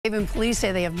Even police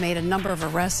say they have made a number of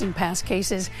arrests in past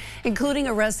cases, including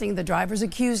arresting the drivers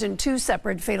accused in 2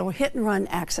 separate fatal hit-and-run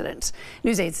accidents.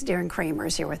 News 8's Darren Kramer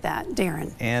is here with that.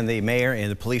 Darren. And the mayor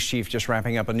and the police chief just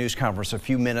wrapping up a news conference a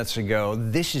few minutes ago.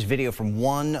 This is video from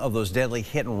one of those deadly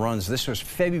hit-and-runs. This was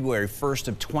February 1st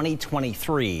of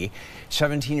 2023.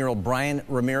 17-year-old Brian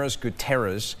Ramirez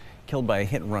Gutierrez killed by a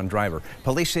hit-and-run driver.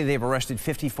 Police say they've arrested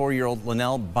 54-year-old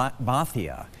Linnell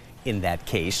Bathia. In that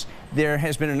case, there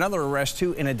has been another arrest,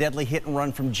 too, in a deadly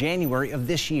hit-and-run from January of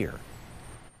this year.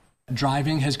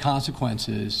 Driving has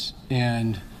consequences,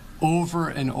 and over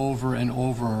and over and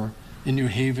over in New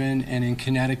Haven and in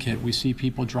Connecticut, we see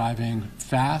people driving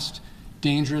fast,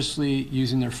 dangerously,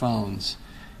 using their phones.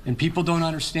 And people don't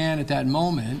understand at that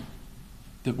moment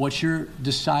that what you're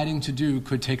deciding to do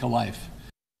could take a life.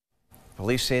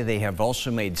 Police say they have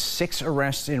also made 6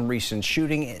 arrests in recent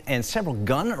shooting and several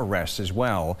gun arrests as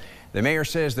well. The mayor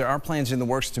says there are plans in the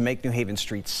works to make New Haven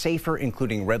streets safer,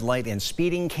 including red light and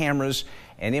speeding cameras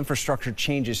and infrastructure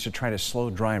changes to try to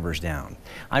slow drivers down.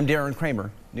 I'm Darren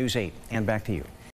Kramer, News 8, and back to you.